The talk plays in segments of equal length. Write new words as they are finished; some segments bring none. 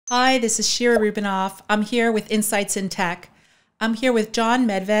Hi, this is Shira Rubinoff. I'm here with Insights in Tech. I'm here with John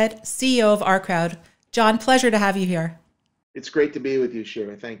Medved, CEO of OurCrowd. John, pleasure to have you here. It's great to be with you,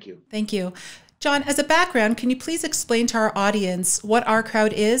 Shira. Thank you. Thank you. John, as a background, can you please explain to our audience what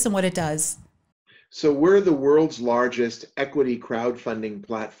OurCrowd is and what it does? So we're the world's largest equity crowdfunding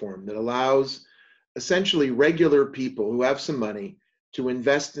platform that allows essentially regular people who have some money to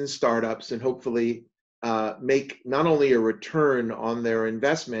invest in startups and hopefully make not only a return on their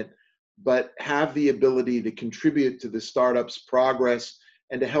investment, but have the ability to contribute to the startup's progress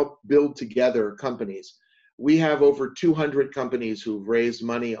and to help build together companies. We have over 200 companies who've raised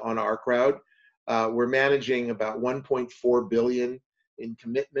money on our crowd. We're managing about 1.4 billion in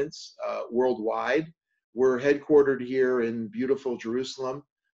commitments worldwide. We're headquartered here in beautiful Jerusalem,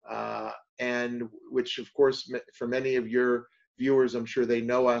 and which, of course, for many of your viewers, I'm sure they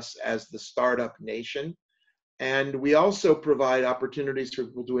know us as the Startup Nation. And we also provide opportunities for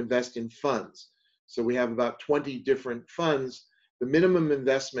people to invest in funds. So we have about 20 different funds. The minimum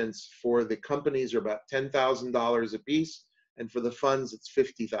investments for the companies are about $10,000 a piece, and for the funds, it's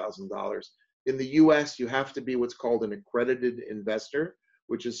 $50,000. In the US, you have to be what's called an accredited investor,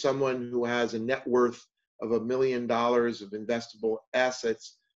 which is someone who has a net worth of $1 million of investable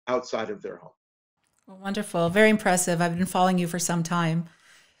assets outside of their home. Well, wonderful. Very impressive. I've been following you for some time.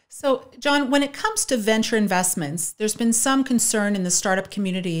 So, John, when it comes to venture investments, there's been some concern in the startup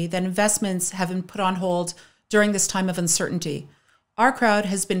community that investments have been put on hold during this time of uncertainty. OurCrowd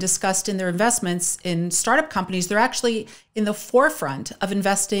has been discussed in their investments in startup companies. They're actually in the forefront of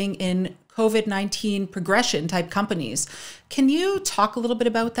investing in COVID-19 progression type companies. Can you talk a little bit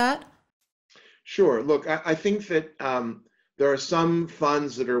about that? Sure. Look, I think that there are some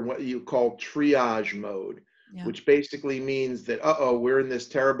funds that are what you call triage mode, Yeah. which basically means that, we're in this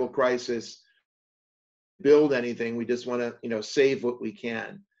terrible crisis, build anything. We just want to, save what we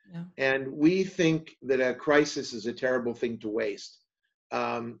can. Yeah. And we think that a crisis is a terrible thing to waste.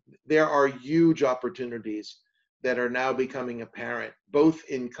 There are huge opportunities that are now becoming apparent, both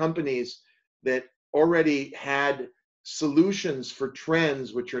in companies that already had solutions for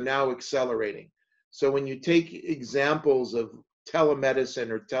trends which are now accelerating. So when you take examples of telemedicine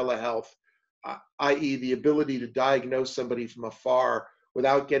or telehealth, i.e. the ability to diagnose somebody from afar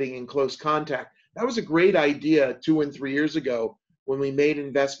without getting in close contact, that was a great idea 2 and 3 years ago when we made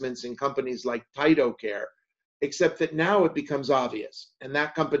investments in companies like TytoCare, except that now it becomes obvious, and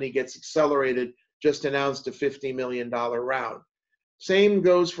that company gets accelerated, just announced a $50 million round. Same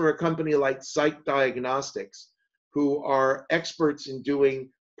goes for a company like Psych Diagnostics, who are experts in doing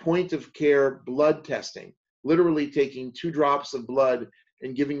point of care blood testing, literally taking 2 drops of blood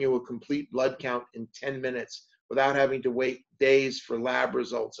and giving you a complete blood count in 10 minutes without having to wait days for lab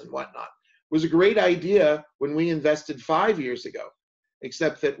results and whatnot. It was a great idea when we invested 5 years ago,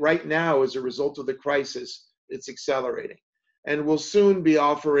 except that right now, as a result of the crisis, it's accelerating. And we'll soon be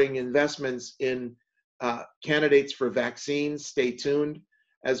offering investments in candidates for vaccines, stay tuned,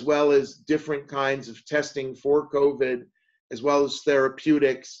 as well as different kinds of testing for COVID, as well as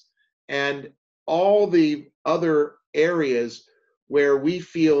therapeutics, and all the other areas where we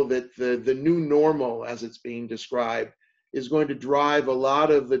feel that the new normal, as it's being described, is going to drive a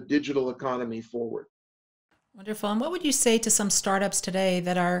lot of the digital economy forward. Wonderful. And what would you say to some startups today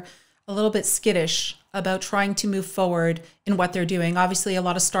that are a little bit skittish about trying to move forward in what they're doing? Obviously, a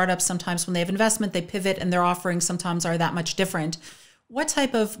lot of startups, sometimes when they have investment, they pivot and their offerings sometimes are that much different. What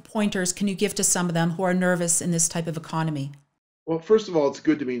type of pointers can you give to some of them who are nervous in this type of economy? Well, first of all, it's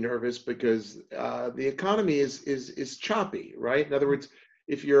good to be nervous because the economy is choppy, right? In other words,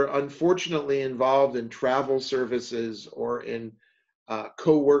 if you're unfortunately involved in travel services or in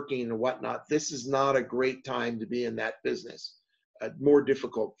co-working and whatnot, this is not a great time to be in that business. More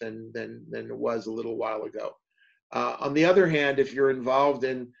difficult than it was a little while ago. On the other hand, if you're involved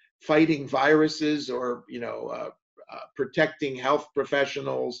in fighting viruses or protecting health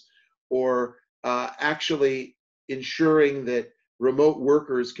professionals or actually ensuring that remote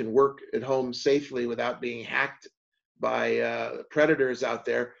workers can work at home safely without being hacked by predators out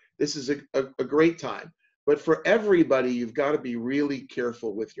there, this is a great time. But for everybody, you've got to be really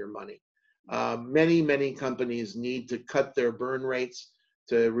careful with your money. Many companies need to cut their burn rates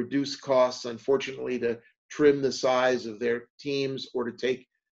to reduce costs, unfortunately, to trim the size of their teams or to take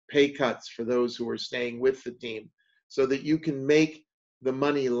pay cuts for those who are staying with the team so that you can make the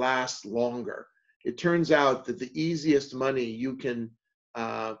money last longer. It turns out that the easiest money you can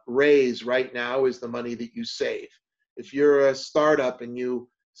raise right now is the money that you save. If you're a startup and you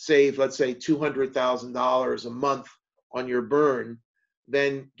save, let's say, $200,000 a month on your burn,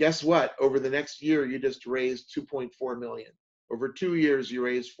 then guess what? Over the next year, you just raised 2.4 million Over 2 years, you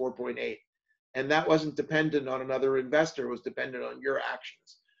raised 4.8. And that wasn't dependent on another investor, it was dependent on your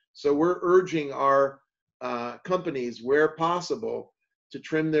actions. So we're urging our companies, where possible, to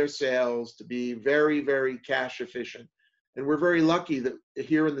trim their sales, to be very, very cash efficient. And we're very lucky that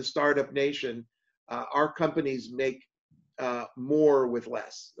here in the startup nation, our companies make more with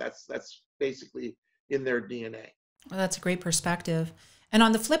less. That's basically in their DNA. Well, that's a great perspective. And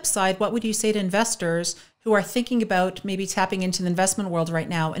on the flip side, what would you say to investors who are thinking about maybe tapping into the investment world right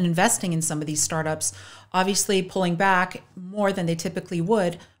now and investing in some of these startups, obviously pulling back more than they typically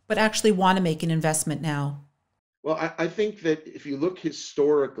would, but actually want to make an investment now? Well, I think that if you look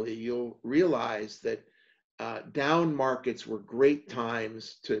historically, you'll realize that down markets were great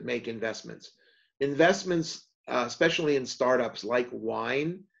times to make investments. Investments, especially in startups like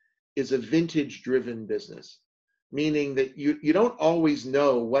wine, is a vintage driven business, meaning that you don't always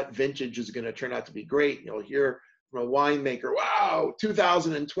know what vintage is going to turn out to be great. You'll hear from a winemaker, wow,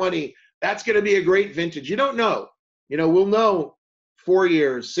 2020, that's going to be a great vintage. You don't know. We'll know 4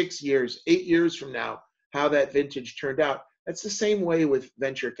 years, 6 years, 8 years from now how that vintage turned out. That's the same way with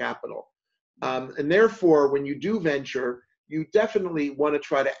venture capital. And therefore, when you do venture, you definitely want to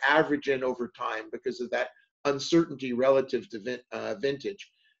try to average in over time because of that uncertainty relative to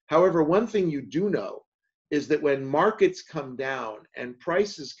vintage. However, one thing you do know is that when markets come down and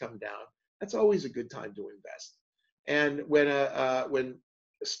prices come down, that's always a good time to invest. And when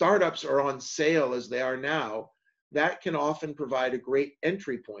startups are on sale as they are now, that can often provide a great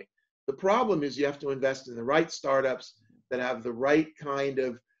entry point. The problem is you have to invest in the right startups that have the right kind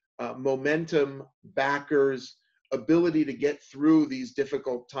of momentum, backers, ability to get through these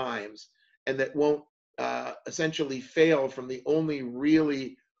difficult times, and that won't essentially fail from the only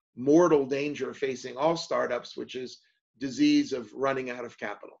really mortal danger facing all startups, which is disease of running out of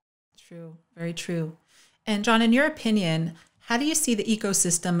capital. True, very true. And John, in your opinion, how do you see the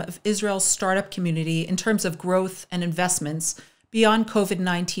ecosystem of Israel's startup community in terms of growth and investments beyond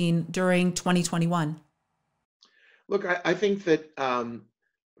COVID-19 during 2021? Look, I think that,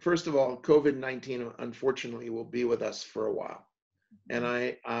 first of all, COVID-19 unfortunately will be with us for a while. And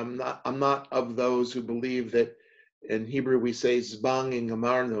I'm not of those who believe that in Hebrew we say zbang and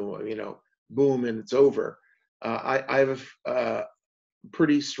gamarnu, boom and it's over. I have a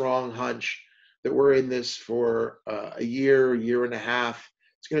pretty strong hunch that we're in this for a year and a half.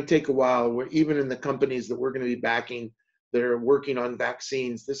 It's going to take a while. We're even in the companies that we're going to be backing that are working on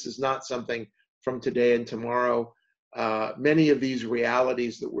vaccines. This is not something from today and tomorrow. Many of these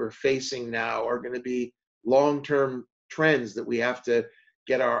realities that we're facing now are going to be long-term trends that we have to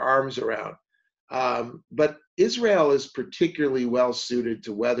get our arms around. But Israel is particularly well suited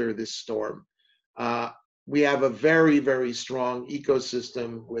to weather this storm. We have a very, very strong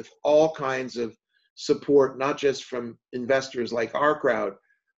ecosystem with all kinds of support, not just from investors like OurCrowd,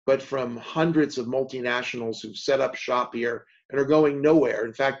 but from hundreds of multinationals who've set up shop here and are going nowhere.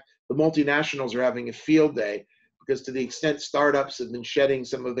 In fact, the multinationals are having a field day because to the extent startups have been shedding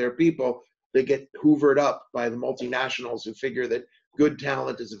some of their people, they get hoovered up by the multinationals who figure that good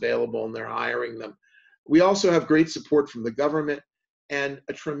talent is available and they're hiring them. We also have great support from the government and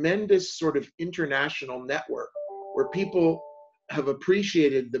a tremendous sort of international network where people have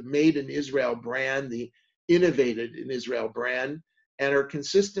appreciated the Made in Israel brand, the innovated in Israel brand, and are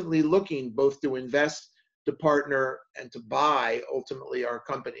consistently looking both to invest, to partner, and to buy ultimately our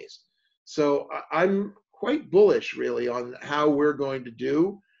companies. So I'm quite bullish really on how we're going to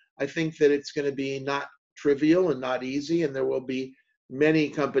do. I think that it's going to be not trivial and not easy, and there will be many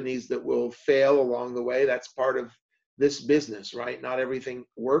companies that will fail along the way. That's part of this business, right? Not everything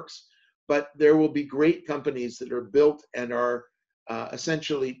works, but there will be great companies that are built and are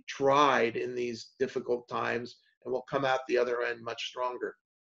essentially tried in these difficult times and will come out the other end much stronger.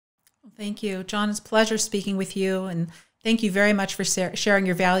 Well, thank you, John. It's a pleasure speaking with you, and thank you very much for sharing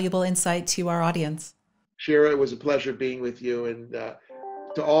your valuable insight to our audience. Shira, it was a pleasure being with you, and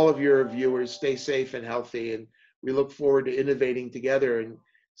to all of your viewers, stay safe and healthy, and we look forward to innovating together and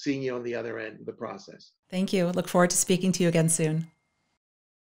seeing you on the other end of the process. Thank you. Look forward to speaking to you again soon.